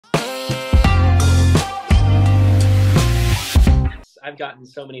I've gotten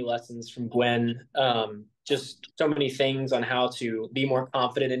so many lessons from Gwen. Just so many things on how to be more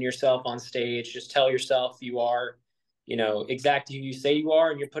confident in yourself on stage. Just tell yourself you are, exactly who you say you are,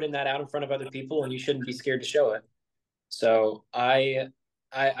 and you're putting that out in front of other people, and you shouldn't be scared to show it. So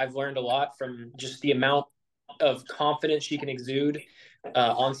I've learned a lot from just the amount of confidence she can exude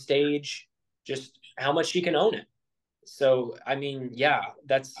on stage, just how much she can own it. So I mean, yeah,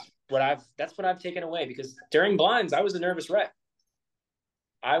 that's what I've taken away, because during blinds I was a nervous wreck.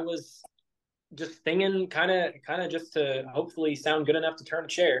 I was just singing kind of just to hopefully sound good enough to turn a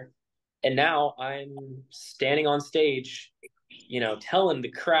chair. And now I'm standing on stage, telling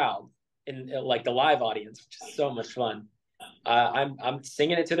the crowd and like the live audience, which is so much fun. I'm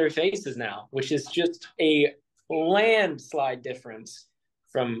singing it to their faces now, which is just a landslide difference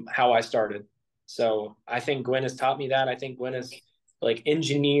from how I started. So I think Gwen has taught me that. I think Gwen has like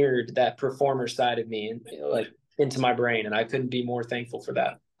engineered that performer side of me and like into my brain, and I couldn't be more thankful for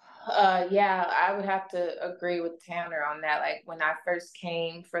that. Yeah, I would have to agree with Tanner on that. Like when I first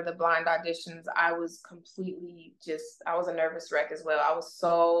came for the blind auditions, I was completely I was a nervous wreck as well. I was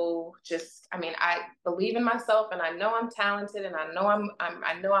so I mean, I believe in myself and I know I'm talented and I know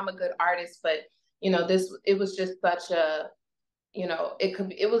I know I'm a good artist, but it was just such a, it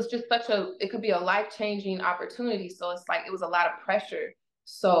could be a life-changing opportunity. So it's like, it was a lot of pressure.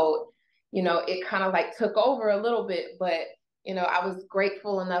 So, it kind of like took over a little bit, but I was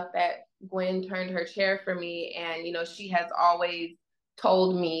grateful enough that Gwen turned her chair for me. And, she has always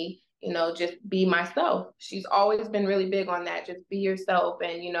told me, just be myself. She's always been really big on that. Just be yourself.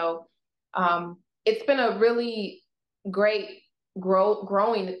 And, it's been a really great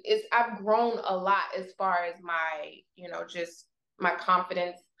growing. I've grown a lot as far as my, just my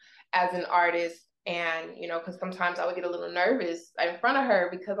confidence as an artist. And, because sometimes I would get a little nervous in front of her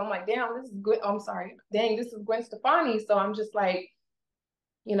because I'm like, damn, this is good. I'm sorry. Dang, this is Gwen Stefani. So I'm just like,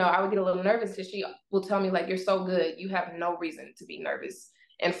 I would get a little nervous, and she will tell me like, you're so good. You have no reason to be nervous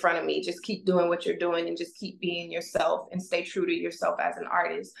in front of me. Just keep doing what you're doing and just keep being yourself and stay true to yourself as an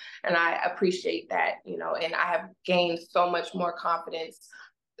artist. And I appreciate that, and I have gained so much more confidence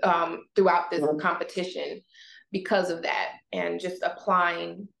throughout this competition because of that, and just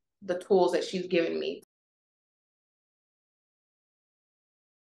applying the tools that she's given me.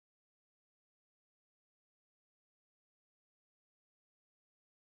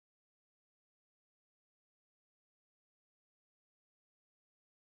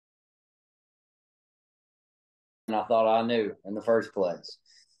 And I thought I knew in the first place.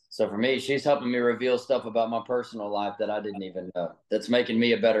 So for me, she's helping me reveal stuff about my personal life that I didn't even know. That's making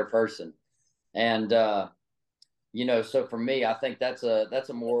me a better person. And so for me, I think that's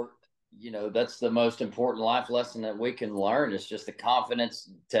a more, that's the most important life lesson that we can learn, is just the confidence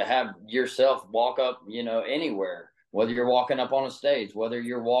to have yourself walk up, anywhere, whether you're walking up on a stage, whether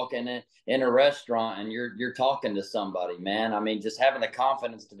you're walking in a restaurant and you're talking to somebody, man. I mean, just having the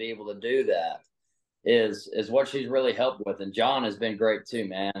confidence to be able to do that is what she's really helped with. And John has been great too,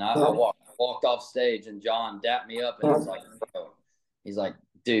 man. I walked off stage and John dapped me up and he's like,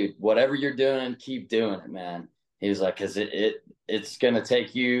 dude, whatever you're doing, keep doing it, man. He was like, because it's going to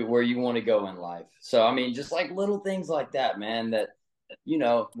take you where you want to go in life. So, I mean, just like little things like that, man, that,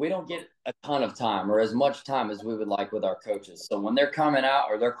 we don't get a ton of time or as much time as we would like with our coaches. So when they're coming out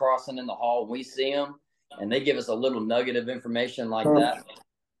or they're crossing in the hall, we see them and they give us a little nugget of information like that.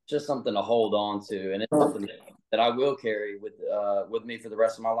 Just something to hold on to. And it's something that I will carry with me for the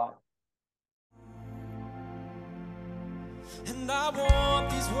rest of my life. And I want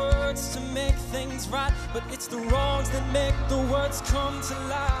these words to make things right, but it's the wrongs that make the words come to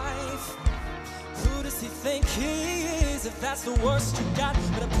life. Who does he think he is, if that's the worst you got?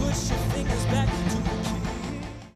 But